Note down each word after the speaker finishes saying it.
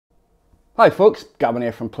Hi folks, Gavin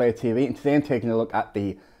here from Player TV, and today I'm taking a look at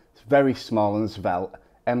the very small and svelte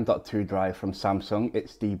M.2 drive from Samsung.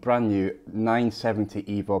 It's the brand new 970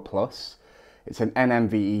 EVO Plus. It's an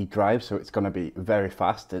NVMe drive, so it's going to be very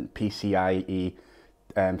fast and PCIe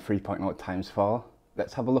 3.0 times 4.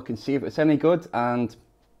 Let's have a look and see if it's any good and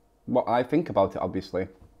what I think about it, obviously.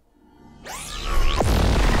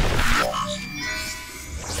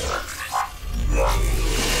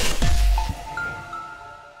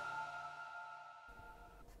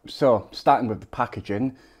 So, starting with the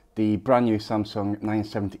packaging, the brand new Samsung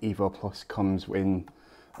 970 EVO Plus comes in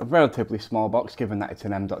a relatively small box, given that it's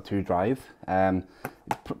an M.2 drive. It's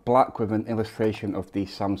black with an illustration of the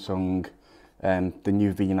Samsung, the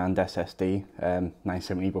new V-Nand SSD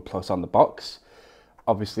 970 EVO Plus on the box.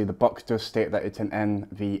 Obviously, the box does state that it's an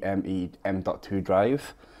NVMe M.2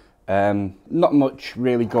 drive. Not much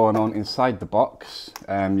really going on inside the box.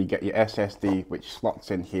 You get your SSD, which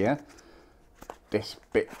slots in here. This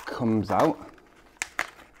bit comes out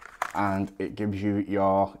and it gives you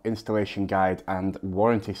your installation guide and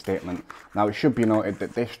warranty statement. Now, it should be noted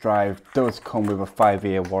that this drive does come with a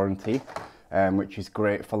 5-year warranty, which is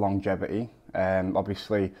great for longevity.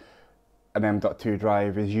 Obviously, an M.2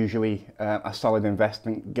 drive is usually a solid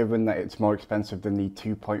investment, given that it's more expensive than the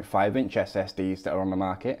 2.5-inch SSDs that are on the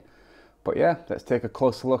market. But yeah, let's take a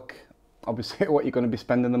closer look, obviously, at what you're going to be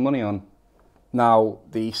spending the money on. Now,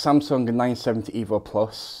 the Samsung 970 EVO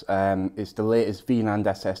Plus is the latest V-Nand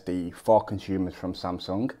SSD for consumers from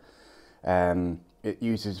Samsung. It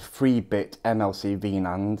uses 3-bit MLC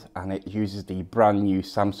V-Nand, and it uses the brand new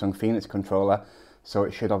Samsung Phoenix controller, so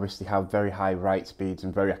it should obviously have very high write speeds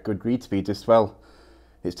and very good read speeds as well.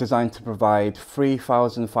 It's designed to provide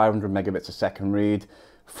 3,500 megabits a second read,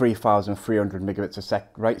 3,300 megabits a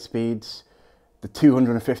sec write speeds. The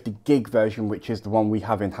 250 gig version, which is the one we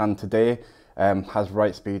have in hand today, has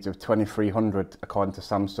write speeds of 2300 according to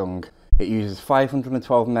Samsung. It uses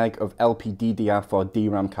 512 meg of LPDDR4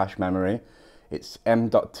 DRAM cache memory. It's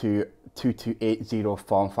M.2 2280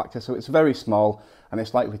 form factor, so it's very small and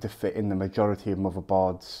it's likely to fit in the majority of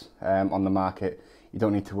motherboards on the market. You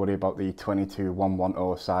don't need to worry about the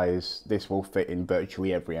 22110 size. This will fit in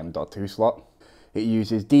virtually every M.2 slot. It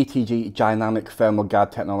uses DTG dynamic thermal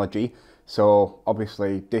guard technology, so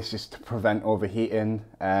obviously this is to prevent overheating.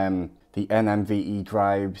 The NVMe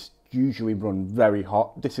drives usually run very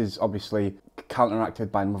hot. This is obviously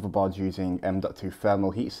counteracted by motherboards using M.2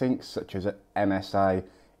 thermal heatsinks such as MSI,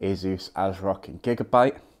 Asus, ASRock and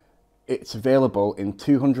Gigabyte. It's available in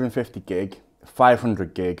 250 gig,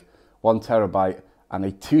 500 gig, 1 terabyte and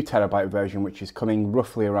a 2 terabyte version, which is coming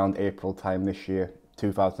roughly around April time this year,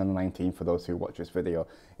 2019, for those who watch this video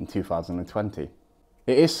in 2020.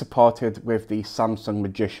 It is supported with the Samsung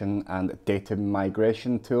Magician and data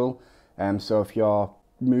migration tool. So if you're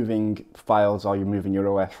moving files or you're moving your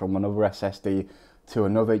OS from another SSD to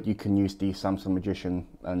another, you can use the Samsung Magician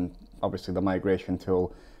and obviously the migration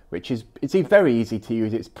tool, which is very easy to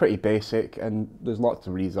use. It's pretty basic and there's lots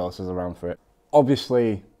of resources around for it.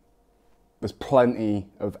 Obviously, there's plenty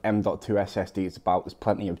of M.2 SSDs about, there's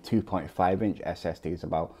plenty of 2.5-inch SSDs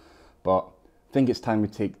about, but I think it's time we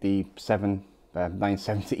take the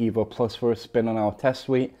 970 EVO Plus for a spin on our test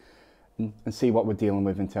suite and see what we're dealing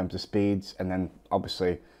with in terms of speeds, and then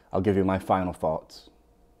obviously I'll give you my final thoughts.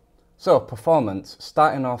 So, performance,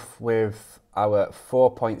 starting off with our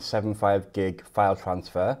 4.75 gig file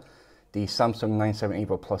transfer. The Samsung 970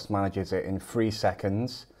 EVO Plus manages it in 3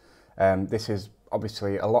 seconds. This is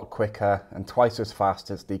obviously a lot quicker and twice as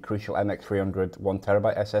fast as the Crucial MX300 1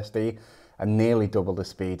 terabyte SSD, and nearly double the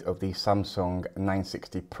speed of the Samsung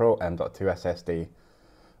 960 Pro M.2 SSD.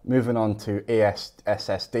 Moving on to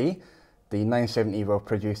SSD, the 970 EVO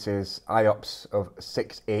produces IOPS of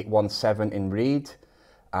 6817 in read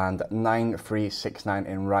and 9369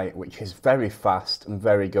 in write, which is very fast and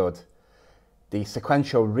very good. The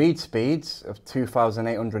sequential read speeds of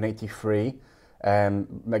 2883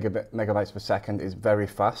 megabytes per second is very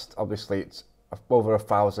fast. Obviously, it's over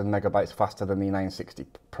 1,000 megabytes faster than the 960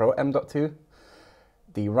 Pro M.2.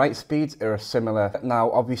 The write speeds are similar. Now,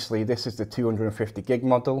 obviously, this is the 250 gig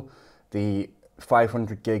model. The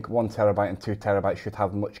 500 gig, 1 terabyte and 2 terabyte should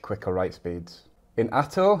have much quicker write speeds. In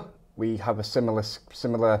Atto, we have a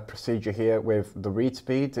similar procedure here with the read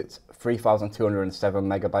speeds. It's 3,207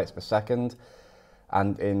 megabytes per second,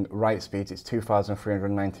 and in write speeds it's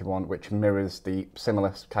 2,391, which mirrors the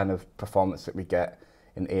similar kind of performance that we get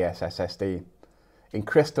in ES-SSD. In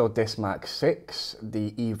Crystal Diskmark 6,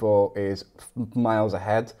 the EVO is miles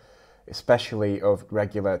ahead, especially of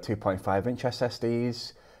regular 2.5-inch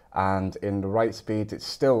SSDs, and in the write speed it's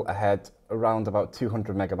still ahead, around about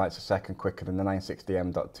 200 megabytes a second quicker than the 960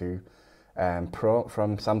 M.2. Pro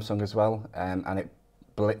from Samsung as well, and it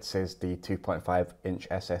blitzes the 2.5-inch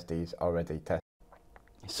SSDs already tested.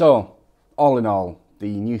 So, all in all,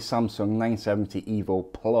 the new Samsung 970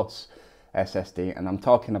 EVO Plus SSD, and I'm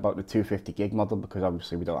talking about the 250 gig model because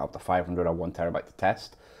obviously we don't have the 500 or 1 terabyte to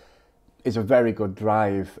test, is a very good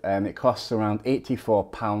drive. It costs around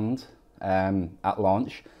 £84 at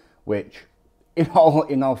launch, which in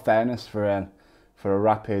all fairness for a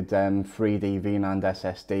rapid 3D V-Nand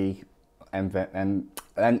SSD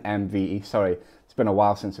NVMe, sorry, it's been a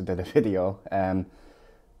while since I did a video.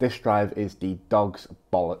 This drive is the dog's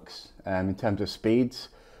bollocks in terms of speeds.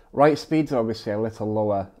 Write speeds are obviously a little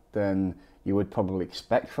lower than you would probably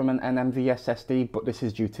expect from an NVMe SSD, but this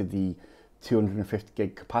is due to the 250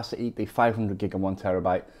 gig capacity. The 500 gig and 1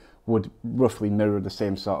 terabyte would roughly mirror the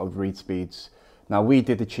same sort of read speeds. Now, we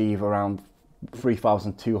did achieve around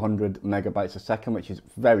 3,200 megabytes a second, which is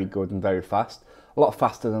very good and very fast. A lot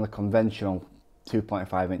faster than a conventional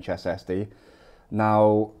 2.5-inch SSD.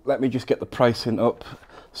 Now, let me just get the pricing up.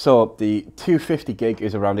 So, the 250 gig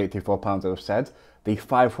is around £84, as I've said. The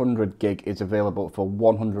 500 gig is available for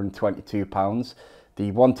 £122.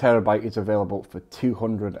 The 1 terabyte is available for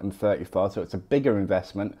 £234, so it's a bigger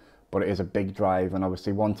investment, but it is a big drive, and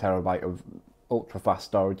obviously 1 terabyte of ultra-fast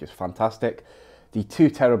storage is fantastic. The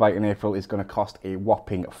 2 terabyte in April is going to cost a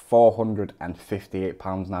whopping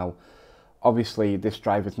 £458 now. Obviously, this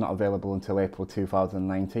drive is not available until April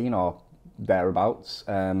 2019 or thereabouts.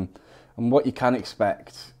 And what you can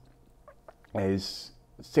expect is,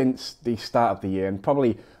 since the start of the year, and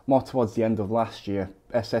probably more towards the end of last year,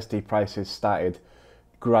 SSD prices started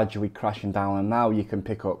gradually crashing down, and now you can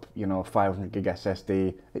pick up, you know, 500 gig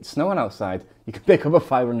SSD. It's snowing outside. You can pick up a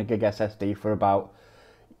 500 gig SSD for about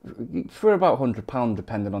 £100,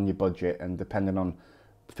 depending on your budget and depending on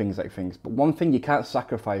things. But one thing you can't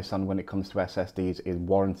sacrifice on when it comes to SSDs is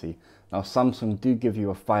warranty. Now, Samsung do give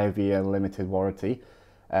you a 5-year limited warranty,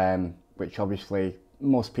 which obviously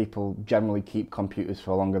most people generally keep computers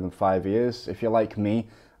for longer than 5 years. If you're like me,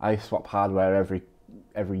 I swap hardware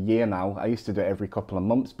every year now. I used to do it every couple of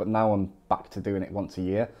months, but now I'm back to doing it once a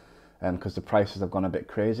year because the prices have gone a bit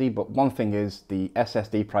crazy. But one thing is, the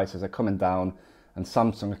SSD prices are coming down, and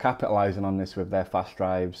Samsung are capitalising on this with their fast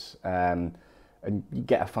drives, and you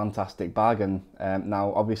get a fantastic bargain.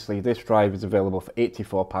 Now, obviously, this drive is available for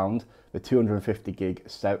 £84, the 250 gig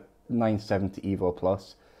 970 EVO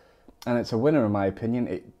Plus, and it's a winner in my opinion.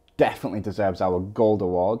 It definitely deserves our gold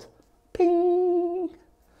award. Ping!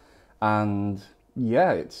 And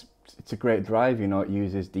yeah, it's a great drive. You know, it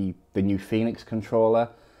uses the new Phoenix controller,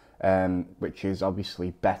 which is obviously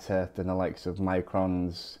better than the likes of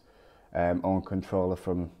Micron's own controller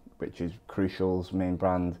which is Crucial's main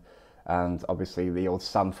brand, and obviously the old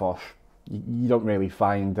SandForce. You don't really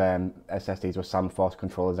find SSDs with SandForce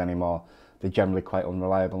controllers anymore. They're generally quite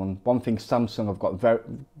unreliable. And one thing Samsung have got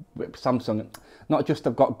Samsung not just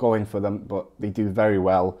have got going for them, but they do very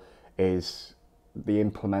well, is they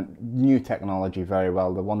implement new technology very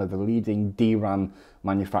well. They're one of the leading DRAM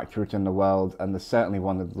manufacturers in the world, and they're certainly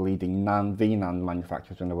one of the leading V-Nand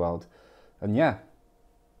manufacturers in the world. And yeah,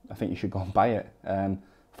 I think you should go and buy it.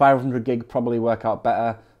 500 gig probably work out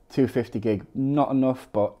better. 250 gig, not enough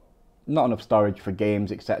storage for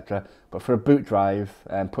games, etc. But for a boot drive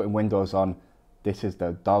and putting Windows on, this is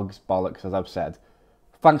the dog's bollocks, as I've said.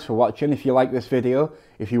 Thanks for watching. If you like this video,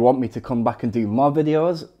 if you want me to come back and do more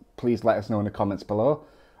videos, please let us know in the comments below.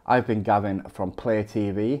 I've been Gavin from Player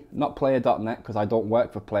TV, not player.net, because I don't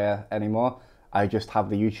work for Player anymore. I just have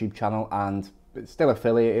the YouTube channel, and it's still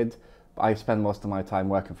affiliated. But I spend most of my time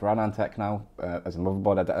working for Anantech now as a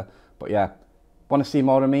motherboard editor. But yeah, want to see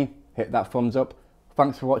more of me? Hit that thumbs up.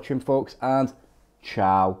 Thanks for watching, folks, and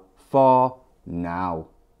ciao for now.